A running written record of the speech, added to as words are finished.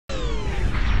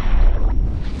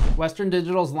Western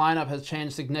Digital's lineup has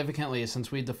changed significantly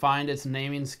since we defined its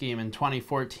naming scheme in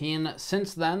 2014.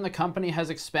 Since then, the company has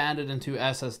expanded into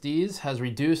SSDs, has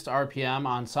reduced RPM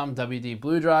on some WD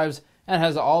Blue drives, and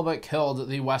has all but killed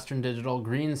the Western Digital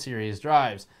Green Series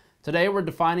drives. Today, we're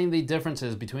defining the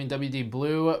differences between WD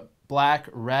Blue, Black,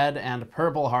 Red, and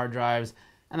Purple hard drives,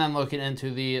 and then looking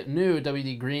into the new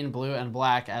WD Green, Blue, and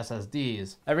Black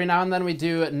SSDs. Every now and then we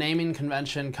do naming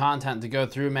convention content to go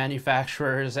through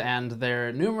manufacturers and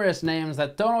their numerous names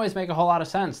that don't always make a whole lot of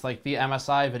sense, like the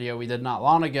MSI video we did not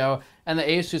long ago, and the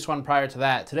Asus one prior to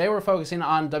that. Today we're focusing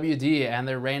on WD and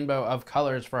their rainbow of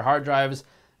colors for hard drives.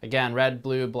 Again, red,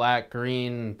 blue, black,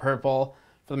 green, purple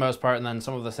for the most part, and then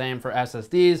some of the same for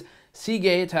SSDs.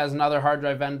 Seagate has another hard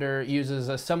drive vendor, uses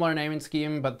a similar naming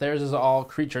scheme, but theirs is all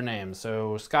creature names.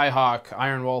 So Skyhawk,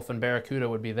 Iron Wolf, and Barracuda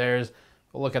would be theirs.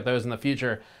 We'll look at those in the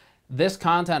future. This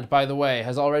content, by the way,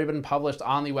 has already been published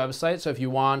on the website, so if you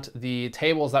want the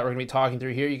tables that we're going to be talking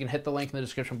through here, you can hit the link in the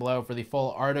description below for the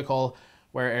full article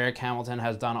where Eric Hamilton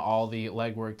has done all the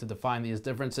legwork to define these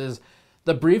differences.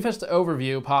 The briefest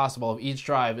overview possible of each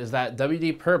drive is that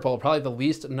WD Purple, probably the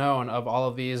least known of all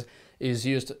of these, is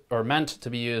used or meant to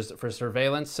be used for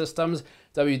surveillance systems.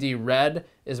 WD Red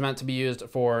is meant to be used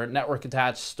for network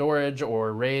attached storage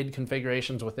or RAID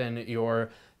configurations within your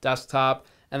desktop.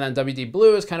 And then WD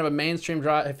Blue is kind of a mainstream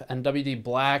drive, and WD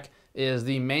Black is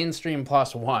the mainstream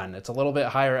plus one. It's a little bit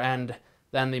higher end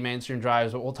than the mainstream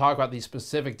drives, but we'll talk about these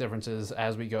specific differences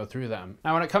as we go through them.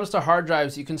 Now, when it comes to hard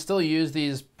drives, you can still use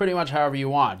these pretty much however you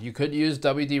want. You could use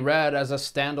WD Red as a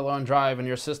standalone drive in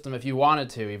your system if you wanted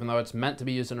to, even though it's meant to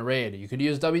be used in a RAID. You could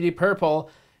use WD Purple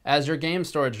as your game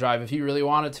storage drive if you really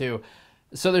wanted to.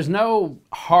 So there's no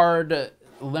hard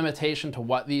limitation to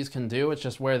what these can do. It's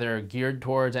just where they're geared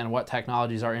towards and what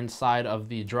technologies are inside of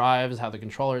the drives, how the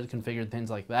controller is configured, things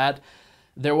like that.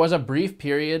 There was a brief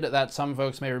period that some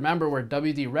folks may remember where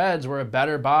WD Reds were a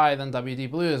better buy than WD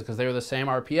Blues because they were the same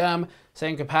RPM,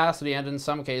 same capacity, and in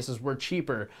some cases were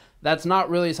cheaper. That's not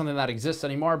really something that exists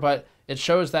anymore, but it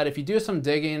shows that if you do some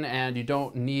digging and you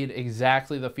don't need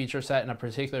exactly the feature set in a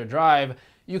particular drive,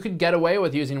 you could get away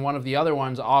with using one of the other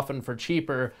ones, often for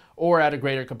cheaper or at a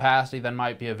greater capacity than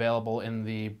might be available in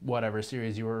the whatever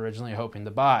series you were originally hoping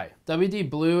to buy. WD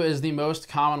Blue is the most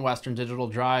common Western Digital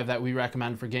drive that we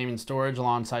recommend for gaming storage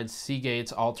alongside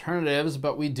Seagate's alternatives,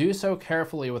 but we do so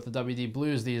carefully with the WD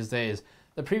Blues these days.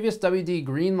 The previous WD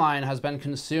Green line has been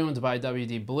consumed by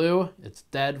WD Blue. It's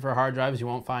dead for hard drives. You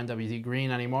won't find WD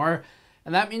Green anymore.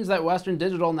 And that means that Western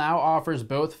Digital now offers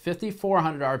both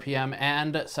 5400 RPM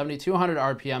and 7200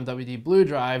 RPM WD Blue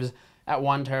drives at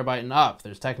 1 terabyte and up.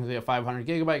 There's technically a 500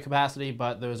 gigabyte capacity,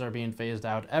 but those are being phased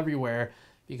out everywhere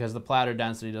because the platter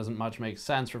density doesn't much make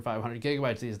sense for 500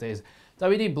 gigabytes these days.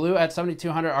 WD Blue at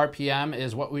 7200 RPM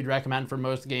is what we'd recommend for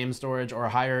most game storage or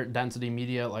higher density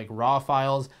media like RAW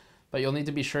files, but you'll need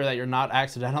to be sure that you're not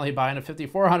accidentally buying a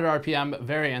 5400 RPM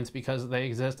variant because they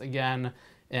exist again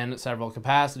in several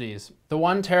capacities. The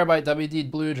 1 terabyte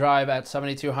WD Blue drive at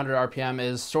 7200 RPM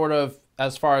is sort of,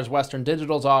 as far as Western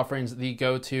Digital's offerings, the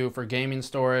go-to for gaming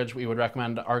storage. We would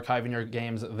recommend archiving your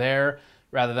games there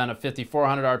rather than a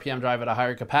 5400 RPM drive at a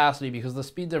higher capacity because the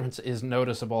speed difference is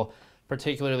noticeable,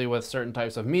 particularly with certain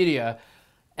types of media.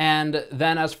 And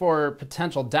then as for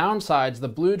potential downsides, the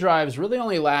Blue drives really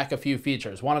only lack a few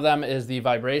features. One of them is the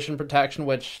vibration protection,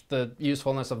 which the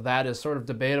usefulness of that is sort of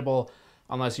debatable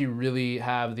unless you really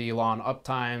have the long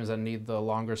uptimes and need the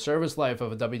longer service life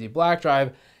of a WD Black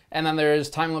drive. And then there is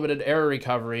time-limited error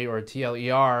recovery, or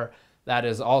TLER, that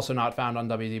is also not found on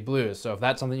WD Blues. So if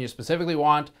that's something you specifically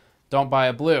want, don't buy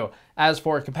a Blue. As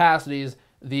for capacities,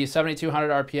 the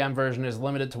 7200 RPM version is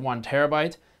limited to 1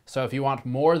 terabyte. So if you want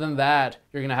more than that,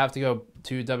 you're gonna have to go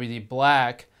to WD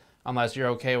Black unless you're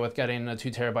okay with getting a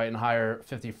 2 terabyte and higher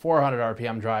 5400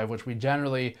 RPM drive, which we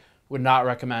generally would not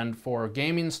recommend for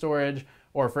gaming storage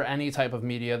or for any type of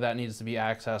media that needs to be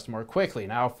accessed more quickly.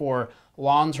 Now, for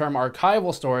long-term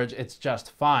archival storage, it's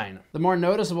just fine. The more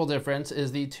noticeable difference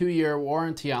is the 2-year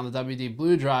warranty on the WD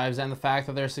Blue drives and the fact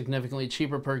that they're significantly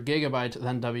cheaper per gigabyte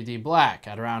than WD Black,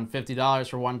 at around $50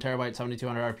 for 1 terabyte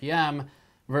 7200 RPM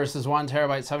versus 1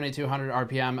 terabyte 7200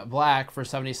 RPM Black for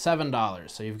 $77.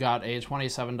 So you've got a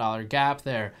 $27 gap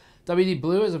there. WD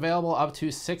Blue is available up to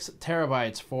 6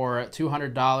 terabytes for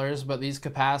 $200, but these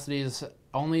capacities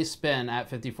only spin at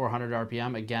 5400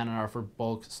 RPM, again, and are for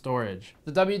bulk storage.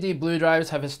 The WD Blue drives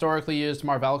have historically used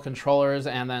Marvell controllers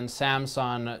and then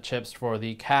Samsung chips for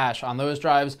the cache on those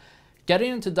drives.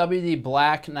 Getting into WD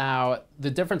Black now, the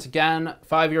difference again,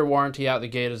 5-year warranty out the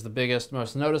gate is the biggest,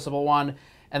 most noticeable one,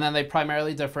 and then they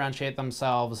primarily differentiate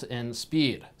themselves in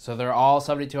speed. So they're all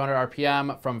 7200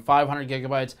 RPM from 500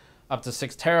 gigabytes up to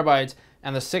 6 terabytes.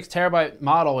 And the 6 terabyte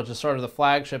model, which is sort of the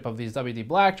flagship of these WD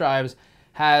Black drives,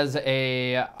 has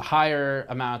a higher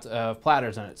amount of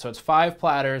platters in it. So it's 5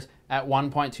 platters at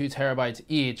 1.2 terabytes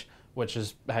each, which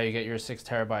is how you get your 6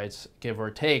 terabytes, give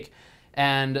or take.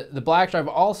 And the Black drive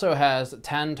also has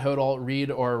 10 total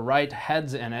read or write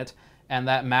heads in it, and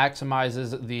that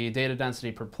maximizes the data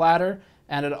density per platter,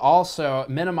 and it also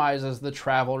minimizes the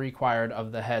travel required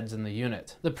of the heads in the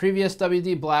unit. The previous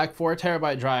WD Black 4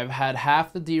 terabyte drive had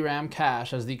half the DRAM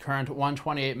cache as the current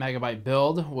 128 megabyte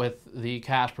build, with the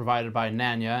cache provided by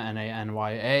Nanya,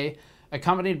 N-A-N-Y-A,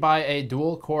 accompanied by a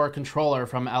dual-core controller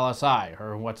from LSI,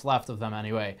 or what's left of them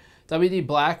anyway. WD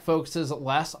Black focuses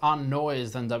less on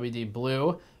noise than WD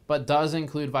Blue, but does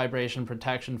include vibration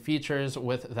protection features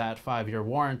with that 5-year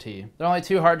warranty. There are only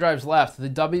 2 hard drives left. The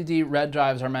WD Red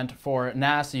drives are meant for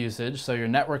NAS usage, so your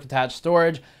network attached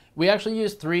storage. We actually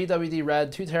use 3 WD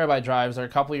Red 2 terabyte drives. They're a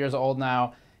couple years old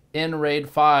now in RAID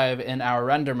 5 in our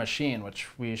render machine, which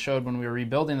we showed when we were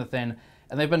rebuilding the thing,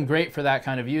 and they've been great for that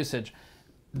kind of usage.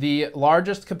 The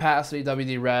largest capacity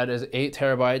WD Red is 8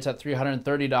 terabytes at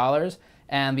 $330,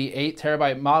 and the 8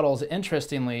 terabyte models,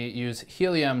 interestingly, use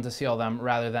helium to seal them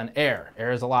rather than air.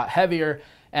 Air is a lot heavier,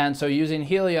 and so using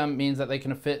helium means that they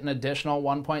can fit an additional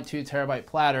 1.2 terabyte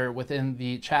platter within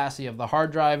the chassis of the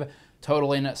hard drive,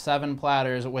 totaling 7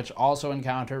 platters, which also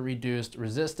encounter reduced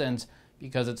resistance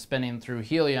because it's spinning through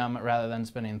helium rather than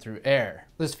spinning through air.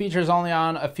 This feature is only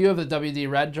on a few of the WD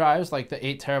Red drives, like the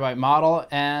 8 terabyte model,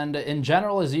 and in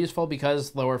general is useful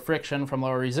because lower friction from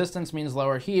lower resistance means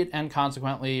lower heat and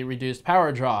consequently reduced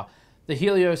power draw. The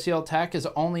HelioSeal tech is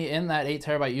only in that 8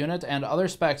 terabyte unit, and other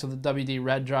specs of the WD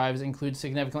Red drives include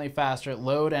significantly faster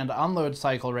load and unload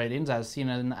cycle ratings, as seen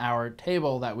in our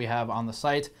table that we have on the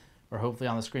site, or hopefully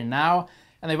on the screen now.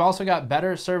 And they've also got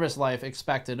better service life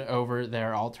expected over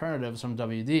their alternatives from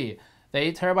WD. The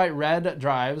 8 terabyte Red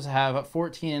drives have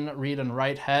 14 read and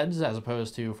write heads, as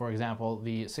opposed to, for example,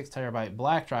 the 6 terabyte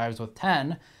Black drives with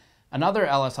 10, another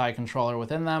LSI controller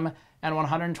within them, and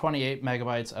 128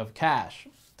 megabytes of cache.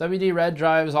 WD Red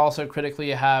drives also critically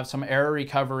have some error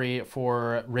recovery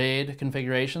for RAID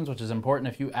configurations, which is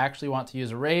important if you actually want to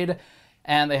use a RAID.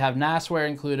 And they have NASware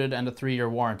included and a 3-year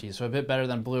warranty, so a bit better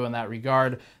than Blue in that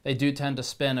regard. They do tend to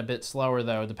spin a bit slower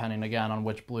though, depending again on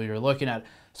which Blue you're looking at.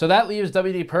 So that leaves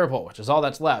WD Purple, which is all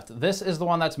that's left. This is the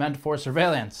one that's meant for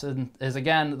surveillance and is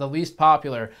again the least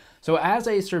popular. So as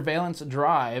a surveillance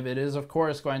drive, it is of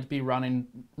course going to be running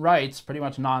writes pretty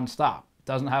much non-stop. It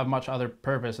doesn't have much other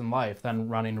purpose in life than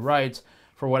running writes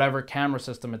for whatever camera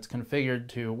system it's configured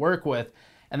to work with.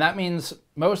 And that means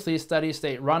mostly steady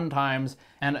state runtimes,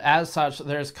 and as such,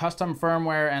 there's custom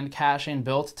firmware and caching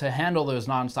built to handle those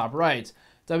nonstop writes.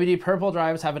 WD Purple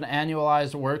drives have an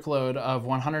annualized workload of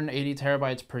 180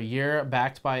 terabytes per year,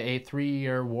 backed by a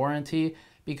 3-year warranty.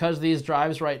 Because these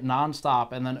drives write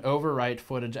nonstop and then overwrite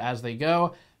footage as they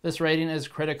go, this rating is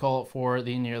critical for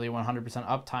the nearly 100%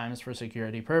 uptimes for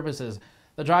security purposes.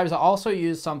 The drives also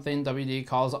use something WD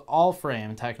calls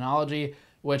all-frame technology,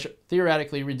 which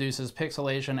theoretically reduces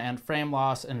pixelation and frame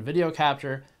loss in video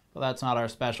capture, but that's not our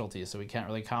specialty, so we can't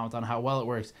really comment on how well it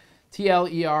works.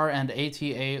 TLER and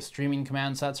ATA streaming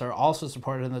command sets are also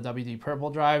supported in the WD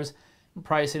Purple drives.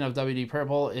 Pricing of WD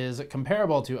Purple is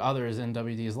comparable to others in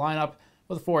WD's lineup,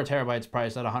 with 4 terabytes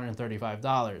priced at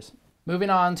 $135.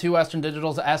 Moving on to Western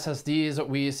Digital's SSDs,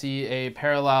 we see a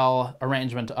parallel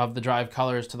arrangement of the drive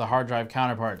colors to the hard drive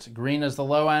counterparts. Green is the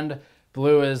low end,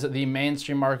 blue is the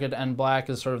mainstream market, and black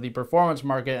is sort of the performance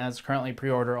market, and it's currently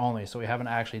pre-order only, so we haven't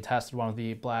actually tested one of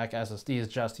the black SSDs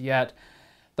just yet.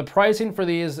 The pricing for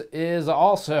these is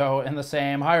also in the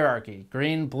same hierarchy,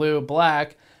 green, blue,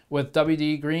 black, with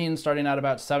WD green starting at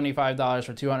about $75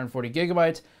 for 240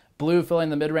 gigabytes, blue filling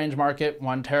the mid-range market,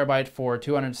 1 terabyte for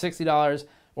 $260,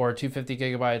 or 250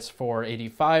 gigabytes for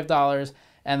 $85,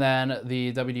 and then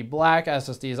the WD Black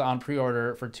SSD is on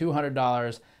pre-order for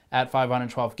 $200 at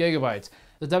 512 gigabytes.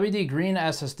 The WD Green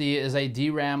SSD is a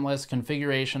DRAM-less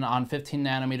configuration on 15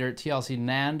 nanometer TLC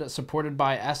NAND supported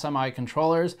by SMI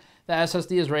controllers. The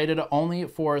SSD is rated only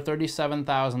for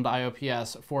 37,000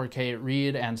 IOPS 4K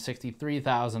read and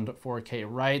 63,000 4K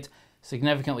write,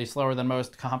 significantly slower than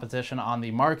most competition on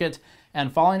the market,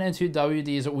 and falling into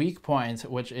WD's weak point,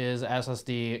 which is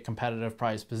SSD competitive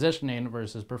price positioning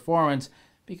versus performance,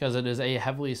 because it is a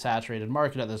heavily saturated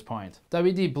market at this point.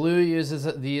 WD Blue uses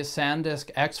the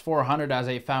SanDisk X400 as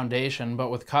a foundation, but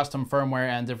with custom firmware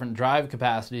and different drive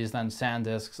capacities than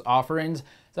SanDisk's offerings.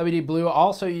 WD Blue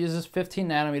also uses 15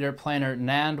 nanometer planar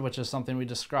NAND, which is something we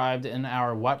described in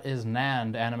our What is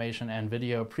NAND animation and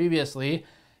video previously,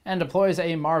 and deploys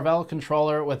a Marvell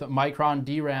controller with Micron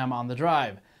DRAM on the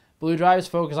drive. Blue drives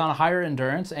focus on higher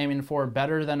endurance, aiming for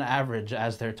better than average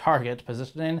as their target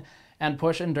positioning, and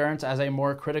push endurance as a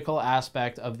more critical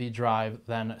aspect of the drive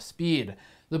than speed.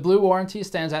 The blue warranty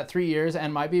stands at 3 years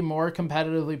and might be more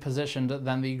competitively positioned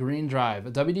than the green drive.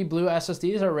 WD Blue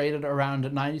SSDs are rated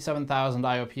around 97,000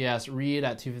 IOPS read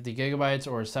at 250 gigabytes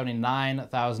or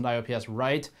 79,000 IOPS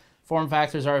write. Form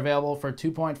factors are available for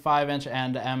 2.5-inch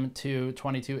and M2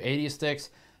 2280 sticks,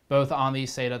 both on the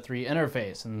SATA 3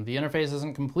 interface. And the interface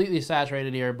isn't completely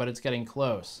saturated here, but it's getting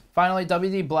close. Finally,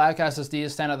 WD Black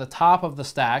SSDs stand at the top of the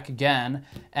stack again,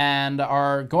 and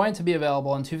are going to be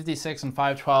available in 256 and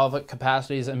 512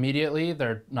 capacities immediately.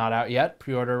 They're not out yet.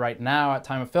 Pre-order right now at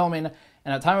time of filming.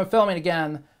 And at time of filming,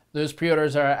 again, those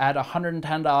pre-orders are at $110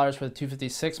 for the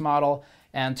 256 model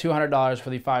and $200 for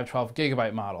the 512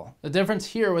 gigabyte model. The difference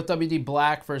here with WD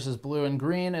Black versus blue and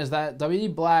green is that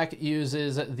WD Black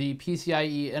uses the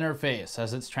PCIe interface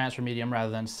as its transfer medium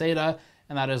rather than SATA,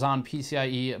 and that is on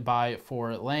PCIe by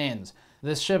 4 lanes.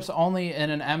 This ships only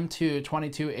in an M2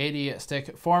 2280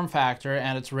 stick form factor,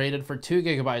 and it's rated for 2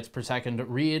 gigabytes per second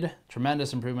read,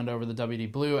 tremendous improvement over the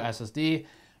WD Blue SSD,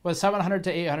 with 700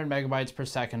 to 800 megabytes per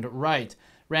second write.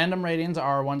 Random ratings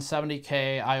are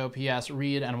 170K IOPS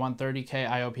read and 130K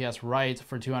IOPS write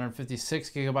for 256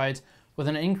 gigabytes, with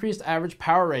an increased average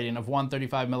power rating of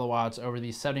 135 milliwatts over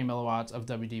the 70 milliwatts of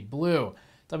WD Blue.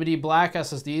 WD Black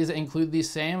SSDs include the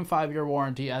same 5-year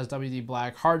warranty as WD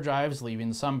Black hard drives,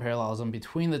 leaving some parallelism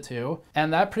between the two.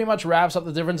 And that pretty much wraps up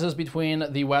the differences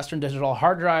between the Western Digital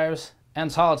hard drives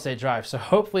and solid-state drives. So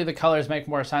hopefully the colors make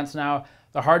more sense now.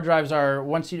 The hard drives are,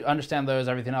 once you understand those,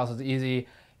 everything else is easy.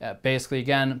 Basically,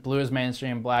 again, blue is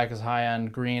mainstream, black is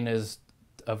high-end, green is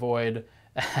avoid,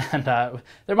 and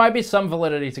there might be some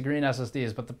validity to green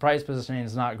SSDs, but the price positioning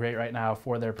is not great right now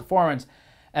for their performance.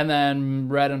 And then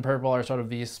red and purple are sort of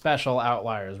these special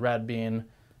outliers, red being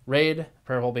RAID,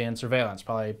 purple being surveillance.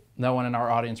 Probably no one in our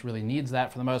audience really needs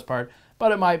that for the most part,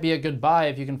 but it might be a good buy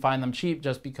if you can find them cheap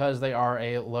just because they are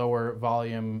a lower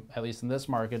volume, at least in this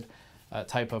market,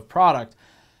 type of product.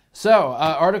 So,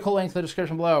 article link in the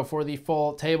description below for the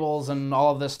full tables and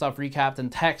all of this stuff recapped in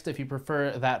text if you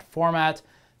prefer that format.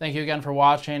 Thank you again for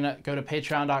watching. Go to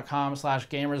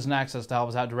patreon.com/gamersnexus to help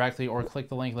us out directly, or click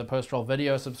the link in the post-roll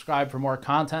video. Subscribe for more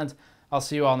content. I'll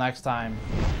see you all next time.